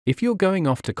If you're going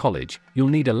off to college, you'll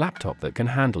need a laptop that can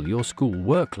handle your school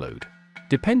workload.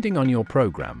 Depending on your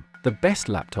program, the best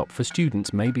laptop for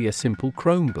students may be a simple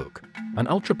Chromebook, an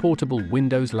ultra-portable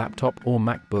Windows laptop or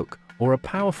MacBook, or a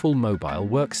powerful mobile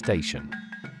workstation.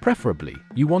 Preferably,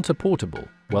 you want a portable,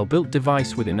 well-built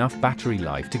device with enough battery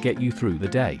life to get you through the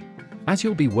day. As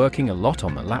you'll be working a lot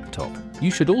on the laptop,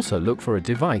 you should also look for a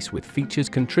device with features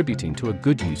contributing to a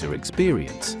good user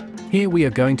experience. Here we are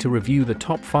going to review the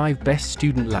top 5 best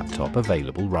student laptop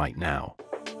available right now.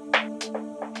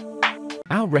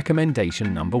 Our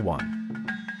recommendation number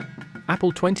 1.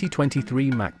 Apple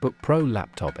 2023 MacBook Pro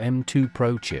Laptop M2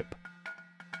 Pro Chip.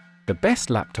 The best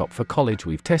laptop for college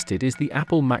we've tested is the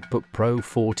Apple MacBook Pro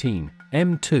 14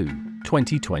 M2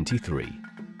 2023.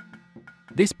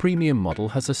 This premium model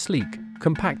has a sleek,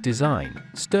 compact design,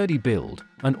 sturdy build,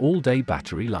 and all-day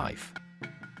battery life.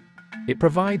 It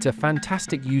provides a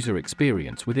fantastic user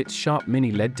experience with its sharp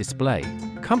mini LED display,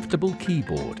 comfortable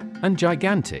keyboard, and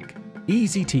gigantic,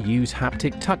 easy-to-use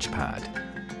haptic touchpad.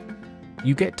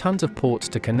 You get tons of ports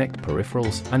to connect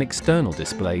peripherals and external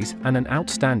displays and an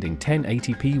outstanding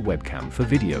 1080p webcam for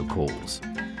video calls.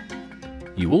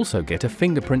 You also get a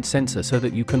fingerprint sensor so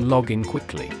that you can log in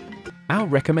quickly. Our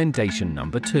recommendation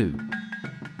number 2.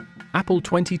 Apple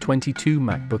 2022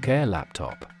 MacBook Air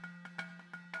Laptop.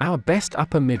 Our best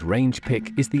upper mid-range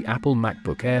pick is the Apple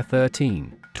MacBook Air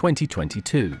 13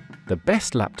 2022, the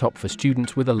best laptop for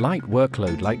students with a light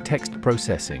workload like text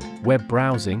processing, web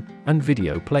browsing, and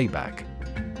video playback.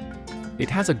 It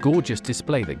has a gorgeous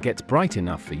display that gets bright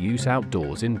enough for use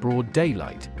outdoors in broad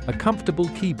daylight, a comfortable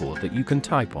keyboard that you can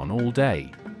type on all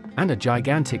day, and a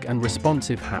gigantic and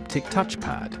responsive haptic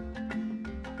touchpad.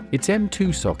 Its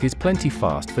M2 SoC is plenty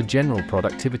fast for general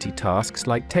productivity tasks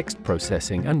like text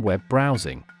processing and web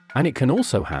browsing, and it can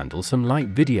also handle some light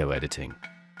video editing.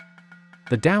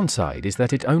 The downside is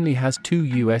that it only has 2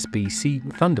 USB-C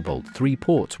Thunderbolt 3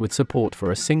 ports with support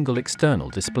for a single external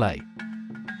display.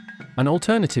 An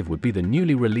alternative would be the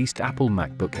newly released Apple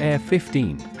MacBook Air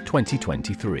 15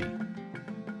 2023.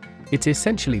 It's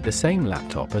essentially the same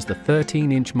laptop as the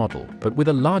 13-inch model, but with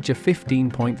a larger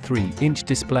 15.3-inch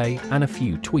display and a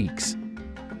few tweaks.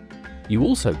 You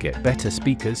also get better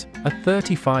speakers, a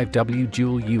 35W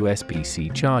dual USB-C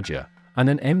charger, and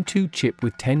an M2 chip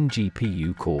with 10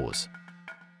 GPU cores.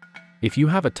 If you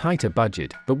have a tighter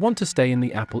budget but want to stay in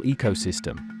the Apple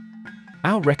ecosystem,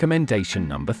 our recommendation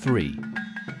number 3.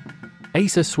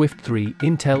 Acer Swift 3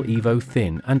 Intel Evo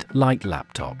Thin and Light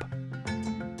Laptop.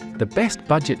 The best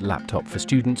budget laptop for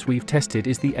students we've tested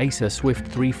is the Acer Swift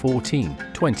 3 14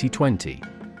 2020.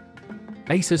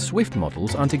 Acer's Swift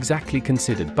models aren't exactly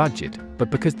considered budget, but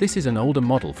because this is an older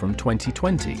model from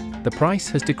 2020, the price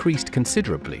has decreased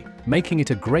considerably, making it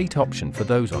a great option for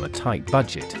those on a tight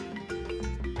budget.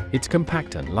 It's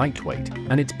compact and lightweight,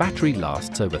 and its battery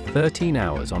lasts over 13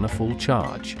 hours on a full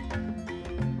charge.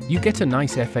 You get a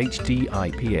nice FHD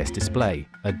IPS display,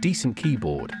 a decent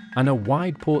keyboard, and a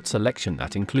wide port selection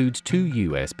that includes 2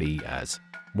 USB-As,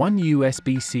 1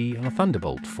 USB-C or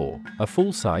Thunderbolt 4, a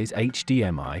full-size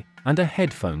HDMI, and a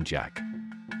headphone jack.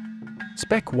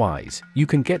 Spec-wise, you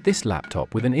can get this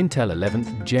laptop with an Intel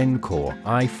 11th Gen Core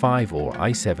i5 or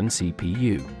i7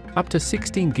 CPU, up to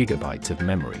 16 GB of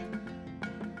memory.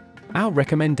 Our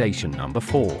recommendation number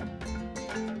 4.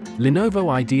 Lenovo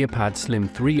IdeaPad Slim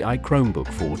 3i Chromebook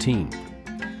 14.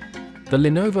 The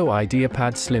Lenovo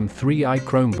IdeaPad Slim 3i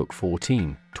Chromebook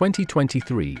 14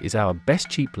 2023 is our best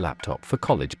cheap laptop for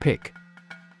college pick.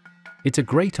 It's a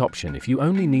great option if you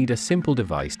only need a simple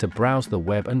device to browse the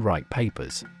web and write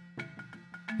papers.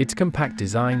 Its compact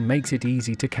design makes it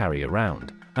easy to carry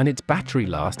around, and its battery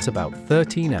lasts about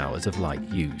 13 hours of light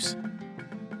use.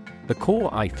 The Core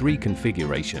i3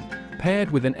 configuration,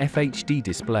 paired with an FHD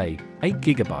display, 8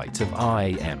 GB of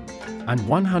RAM, and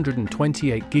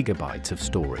 128 GB of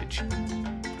storage.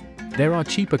 There are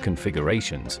cheaper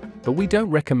configurations, but we don't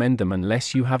recommend them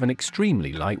unless you have an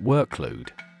extremely light workload.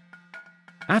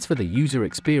 As for the user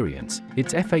experience,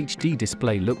 its FHD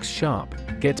display looks sharp,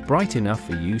 gets bright enough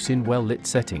for use in well-lit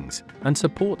settings, and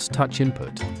supports touch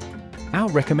input. Our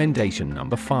recommendation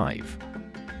number 5.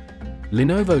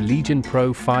 Lenovo Legion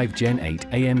Pro 5 Gen 8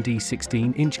 AMD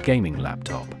 16-inch gaming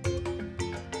laptop.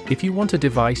 If you want a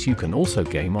device you can also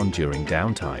game on during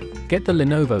downtime, get the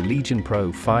Lenovo Legion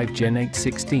Pro 5 Gen 8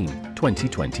 16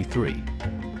 2023.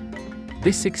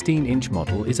 This 16-inch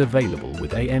model is available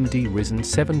with AMD Ryzen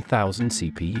 7000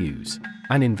 CPUs,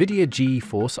 and NVIDIA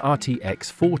GeForce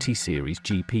RTX 40 series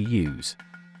GPUs,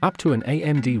 up to an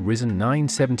AMD Ryzen 9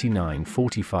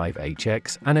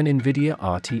 7945HX and an NVIDIA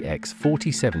RTX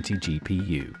 4070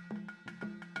 GPU.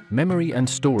 Memory and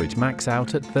storage max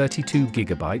out at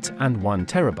 32GB and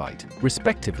 1TB,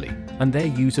 respectively, and they're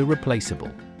user replaceable.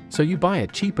 So you buy a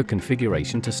cheaper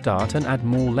configuration to start and add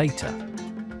more later.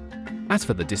 As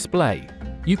for the display,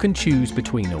 you can choose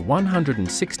between a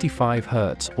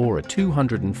 165Hz or a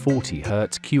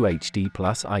 240Hz QHD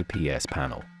Plus IPS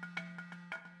panel.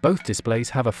 Both displays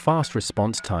have a fast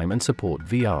response time and support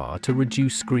VR to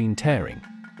reduce screen tearing.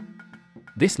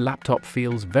 This laptop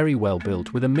feels very well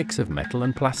built with a mix of metal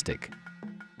and plastic.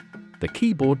 The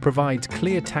keyboard provides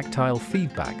clear tactile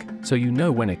feedback, so you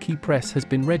know when a key press has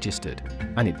been registered,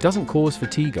 and it doesn't cause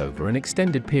fatigue over an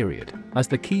extended period, as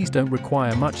the keys don't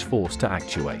require much force to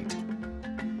actuate.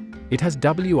 It has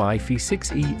Wi-Fi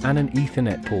 6E and an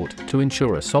Ethernet port to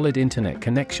ensure a solid internet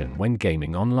connection when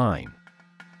gaming online.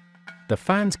 The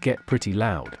fans get pretty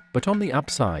loud, but on the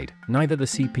upside, neither the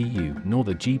CPU nor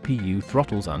the GPU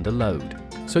throttles under load,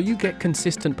 so you get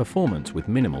consistent performance with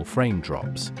minimal frame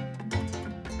drops.